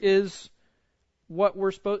government is what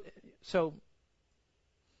we're supposed. So,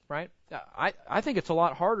 right? I think it's a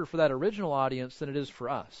lot harder for that original audience than it is for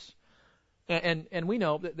us. And we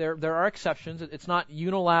know that there are exceptions. It's not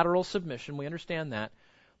unilateral submission. We understand that.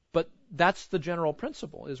 But that's the general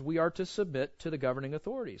principle, is we are to submit to the governing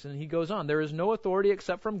authorities. And he goes on, there is no authority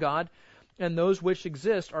except from God, and those which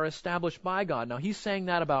exist are established by God. Now, he's saying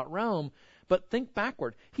that about Rome, but think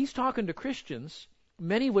backward. He's talking to Christians,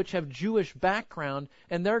 many which have Jewish background,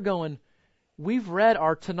 and they're going, we've read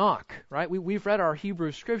our Tanakh, right? We've read our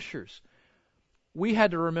Hebrew scriptures. We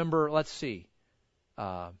had to remember, let's see,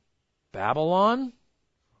 Babylon,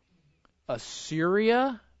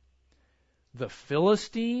 Assyria, the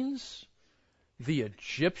Philistines, the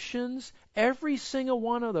Egyptians, every single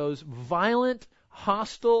one of those violent,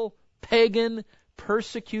 hostile, pagan,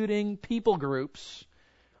 persecuting people groups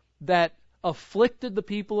that afflicted the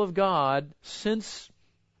people of God since,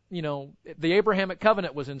 the Abrahamic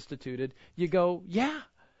covenant was instituted. You go, yeah.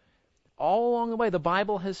 All along the way, the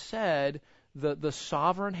Bible has said the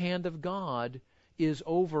sovereign hand of God is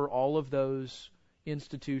over all of those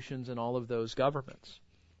institutions and all of those governments.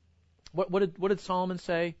 What did Solomon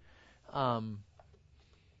say? The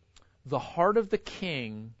heart of the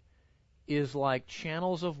king is like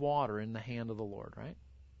channels of water in the hand of the Lord, right?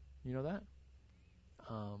 You know that?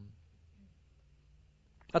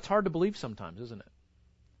 That's hard to believe sometimes, isn't it?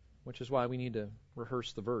 Which is why we need to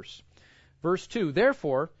rehearse the verse. Verse 2,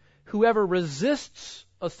 therefore, whoever resists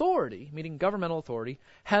authority, meaning governmental authority,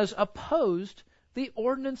 has opposed the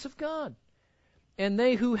ordinance of God. And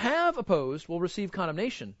they who have opposed will receive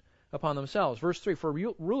condemnation upon themselves. Verse 3, for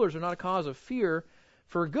rulers are not a cause of fear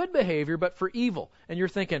for good behavior, but for evil. And you're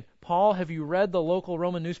thinking, Paul, have you read the local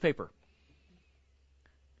Roman newspaper?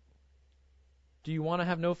 Do you want to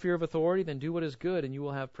have no fear of authority? Then do what is good, and you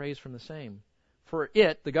will have praise from the same. For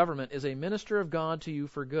it, the government, is a minister of God to you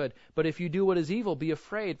for good. But if you do what is evil, be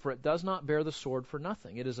afraid, for it does not bear the sword for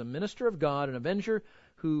nothing. It is a minister of God, an avenger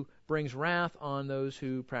who brings wrath on those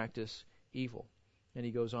who practice evil. And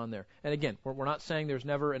he goes on there. And again, we're not saying there's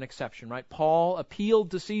never an exception, right? Paul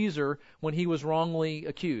appealed to Caesar when he was wrongly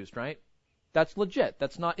accused, right? That's legit.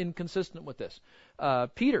 That's not inconsistent with this.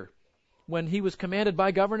 Peter, when he was commanded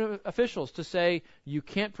by government officials to say, you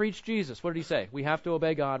can't preach Jesus, what did he say? We have to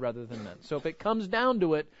obey God rather than men. So if it comes down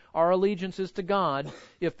to it, our allegiance is to God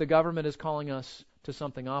if the government is calling us to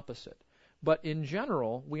something opposite. But in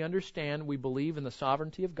general, we understand, we believe in the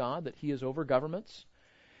sovereignty of God, that he is over governments.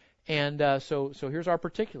 And so here's our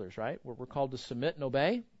particulars, right? We're called to submit and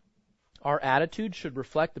obey. Our attitude should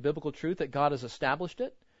reflect the biblical truth that God has established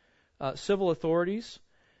it. Civil authorities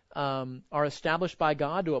are established by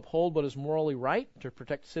God to uphold what is morally right, to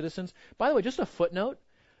protect citizens. By the way, just a footnote,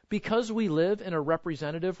 because we live in a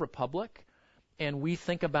representative republic and we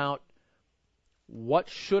think about what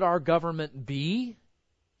should our government be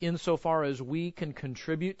insofar as we can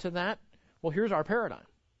contribute to that, well, here's our paradigm.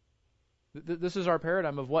 This is our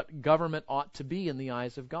paradigm of what government ought to be in the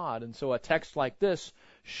eyes of God. And so a text like this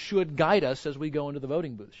should guide us as we go into the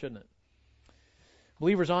voting booth, shouldn't it?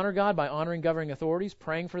 Believers honor God by honoring governing authorities,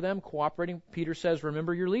 praying for them, cooperating. Peter says,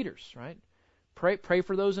 remember your leaders, right? Pray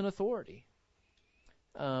for those in authority.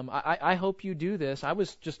 I hope you do this. I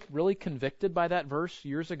was just really convicted by that verse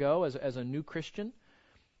years ago as a new Christian.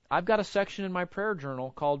 I've got a section in my prayer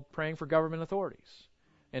journal called Praying for Government Authorities.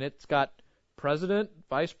 And it's got president,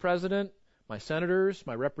 vice president, my senators,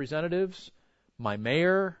 my representatives, my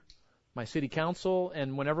mayor, my city council,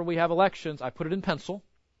 and whenever we have elections, I put it in pencil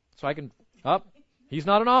so I can, he's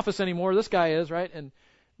not in office anymore, this guy is, right?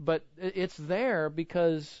 But it's there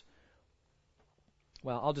because,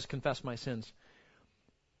 well, I'll just confess my sins.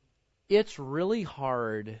 It's really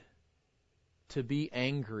hard to be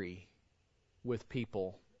angry with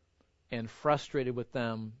people and frustrated with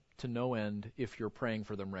them to no end if you're praying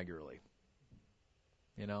for them regularly.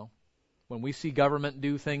 You know? When we see government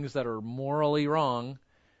do things that are morally wrong,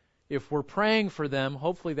 if we're praying for them,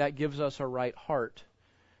 hopefully that gives us a right heart.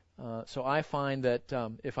 So I find that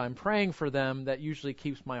if I'm praying for them, that usually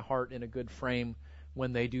keeps my heart in a good frame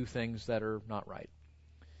when they do things that are not right.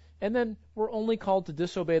 And then we're only called to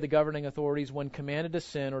disobey the governing authorities when commanded to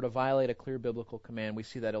sin or to violate a clear biblical command. We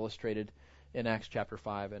see that illustrated in Acts chapter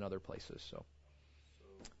 5 and other places. So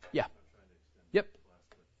yeah. Yep.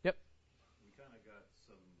 Yep. We kind of got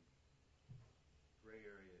some gray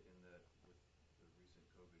area in that with the recent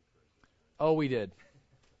COVID crisis. Right? Oh,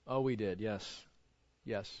 we did. Yes.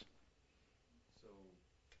 Yes. So,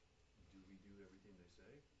 do we do everything they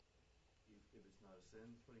say? If it's not a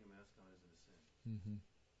sin, putting a mask on isn't a sin. Mm-hmm.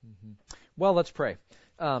 Mm-hmm. Well, let's pray.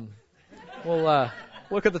 We'll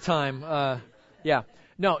look at the time. Yeah.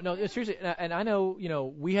 No, seriously, and I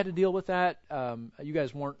know, we had to deal with that. You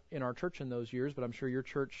guys weren't in our church in those years, but I'm sure your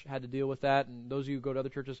church had to deal with that, and those of you who go to other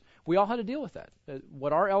churches, we all had to deal with that.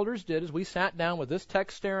 What our elders did is we sat down with this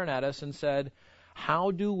text staring at us and said,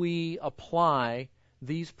 how do we apply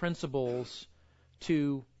these principles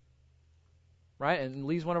to, right? And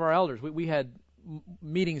Lee's one of our elders. We had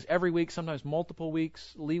meetings every week, sometimes multiple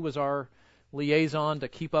weeks. Lee was our liaison to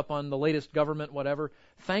keep up on the latest government, whatever.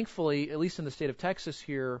 Thankfully, at least in the state of Texas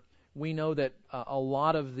here, we know that a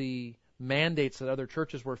lot of the mandates that other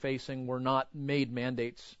churches were facing were not made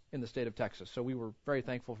mandates in the state of Texas. So we were very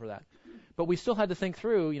thankful for that. But we still had to think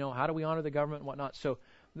through, how do we honor the government and whatnot. So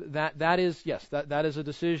that is a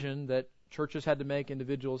decision that churches had to make,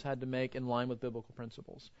 individuals had to make in line with biblical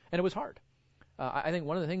principles. And it was hard. I think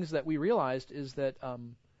one of the things that we realized is that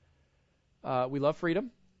we love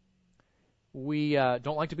freedom. We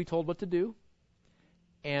don't like to be told what to do,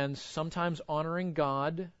 and sometimes honoring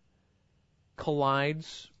God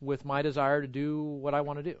collides with my desire to do what I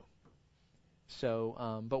want to do.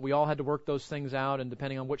 So, but we all had to work those things out, and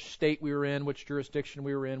depending on which state we were in, which jurisdiction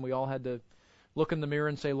we were in, we all had to look in the mirror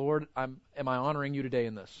and say, Lord, am I honoring you today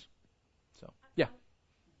in this? So, yeah.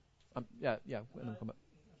 And then come up.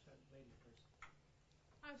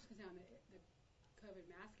 I was just going to say on the COVID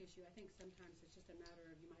mask issue, I think sometimes it's just a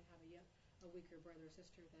matter of you might have a weaker brother or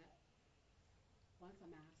sister that wants a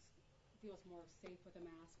mask, feels more safe with a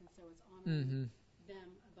mask, and so it's honoring them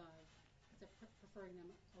above, it's preferring them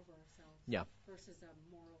over ourselves. Yeah. Versus a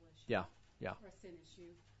moral issue. Yeah. Or a sin issue.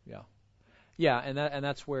 Yeah, and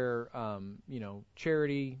that's where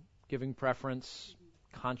charity, giving preference,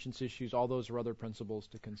 conscience issues, all those are other principles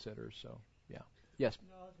to consider. So, yeah. Yes.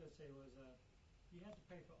 No, all I was going to say was you have to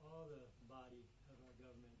pray for all the body of our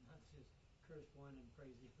government, not just curse one and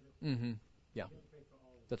praise you for the. Yeah. You have to pray for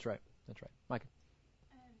all of them. That's right. Micah.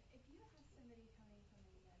 If you have somebody coming from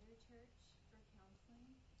another church for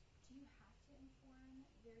counseling, do you have to inform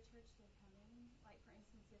their church they're coming? Like, for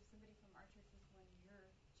instance, if somebody from our church was going to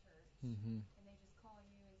your church and they just call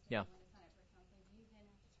you and say they want to sign up for counseling, do you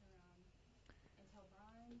then have to turn around and tell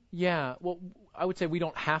Brian? Yeah, well, I would say we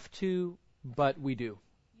don't have to, but we do.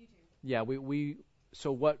 You do? Yeah,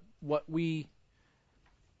 so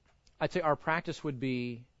I'd say our practice would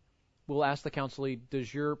be, we'll ask the counselee,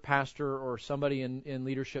 does your pastor or somebody in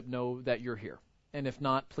leadership know that you're here? And if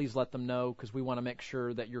not, please let them know, because we want to make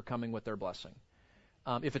sure that you're coming with their blessing.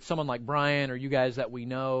 If it's someone like Brian or you guys that we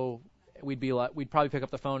know, we'd probably pick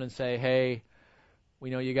up the phone and say, hey, we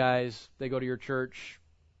know you guys, they go to your church,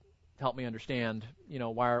 help me understand,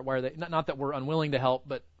 why are they, not that we're unwilling to help,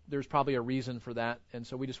 but there's probably a reason for that. And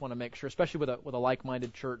so we just want to make sure, especially with a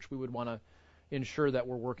like-minded church, we would want to ensure that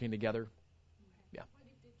we're working together. Yeah. What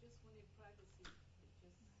if they just wanted privacy?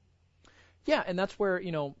 Yeah, and that's where,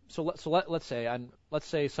 let's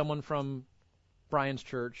say someone from Brian's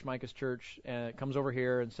church, Micah's church, comes over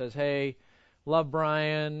here and says, hey, love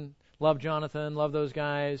Brian, love Jonathan, love those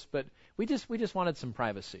guys, but we just wanted some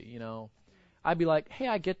privacy, I'd be like, hey,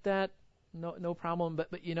 I get that, no problem, but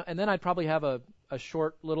and then I'd probably have a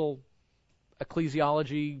short little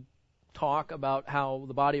ecclesiology talk about how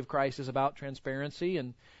the body of Christ is about transparency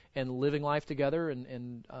and living life together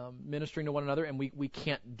and ministering to one another, and we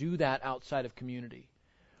can't do that outside of community.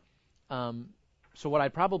 So what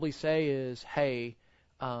I'd probably say is, hey,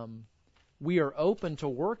 we are open to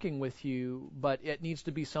working with you, but it needs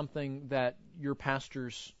to be something that your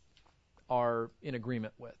pastors are in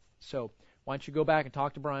agreement with. So why don't you go back and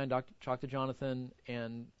talk to Brian, talk to Jonathan,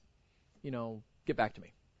 and get back to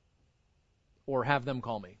me, or have them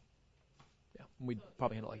call me. Yeah, we'd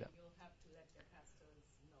probably handle it like that. You'll have to let your pastors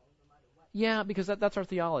know no matter what. Yeah, because that's our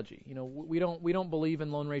theology. We don't believe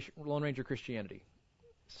in Lone Ranger Christianity.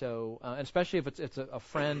 So, and especially if it's a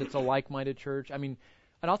friend, it's a like-minded church. I mean,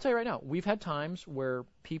 and I'll tell you right now, we've had times where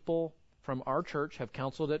people from our church have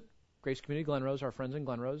counseled at Grace Community Glenrose, our friends in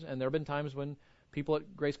Glenrose, and there have been times when people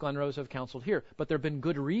at Grace Glenrose have counseled here. But there have been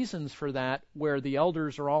good reasons for that, where the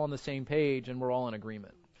elders are all on the same page and we're all in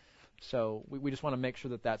agreement. So we just want to make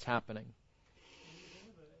sure that that's happening. We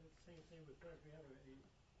have a same thing with prayer. We have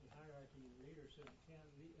a hierarchy in leadership. You can't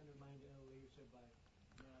undermine the leadership by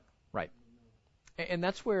not. Right. And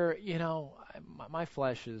that's where, my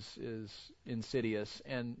flesh is insidious.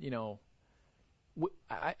 And,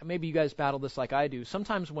 maybe you guys battle this like I do.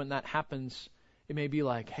 Sometimes when that happens, it may be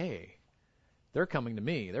like, hey, they're coming to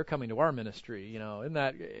me. They're coming to our ministry, and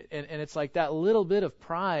it's like that little bit of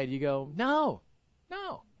pride. You go, no.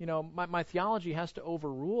 My theology has to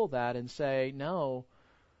overrule that and say, no,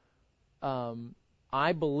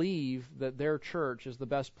 I believe that their church is the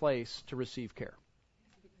best place to receive care.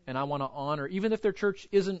 and I want to honor, even if their church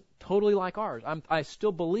isn't totally like ours. I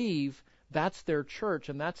still believe that's their church,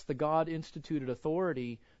 and that's the God-instituted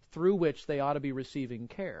authority through which they ought to be receiving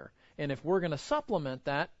care. And if we're going to supplement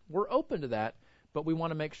that, we're open to that, but we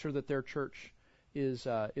want to make sure that their church is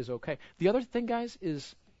okay. The other thing, guys,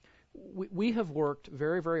 is we have worked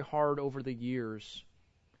very, very hard over the years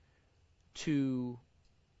to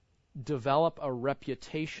develop a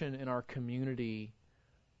reputation in our community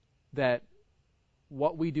that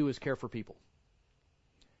what we do is care for people.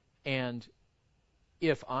 And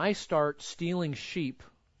if I start stealing sheep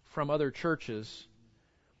from other churches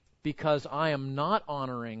because I am not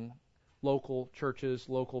honoring local churches,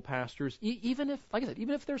 local pastors, even if, like I said,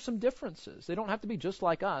 even if there's some differences, they don't have to be just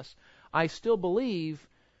like us, I still believe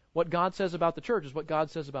what God says about the church is what God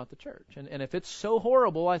says about the church. And if it's so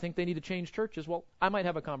horrible, I think they need to change churches, well, I might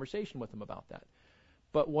have a conversation with them about that.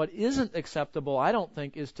 But what isn't acceptable, I don't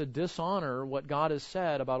think, is to dishonor what God has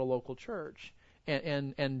said about a local church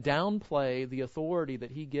and downplay the authority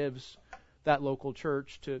that He gives that local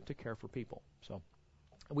church to care for people. So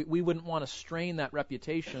we wouldn't want to strain that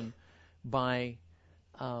reputation by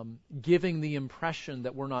giving the impression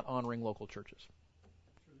that we're not honoring local churches.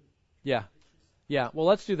 Yeah. Yeah. Well,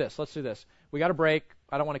 let's do this. We got a break.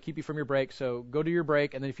 I don't want to keep you from your break, so go to your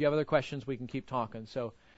break, and then if you have other questions, we can keep talking. So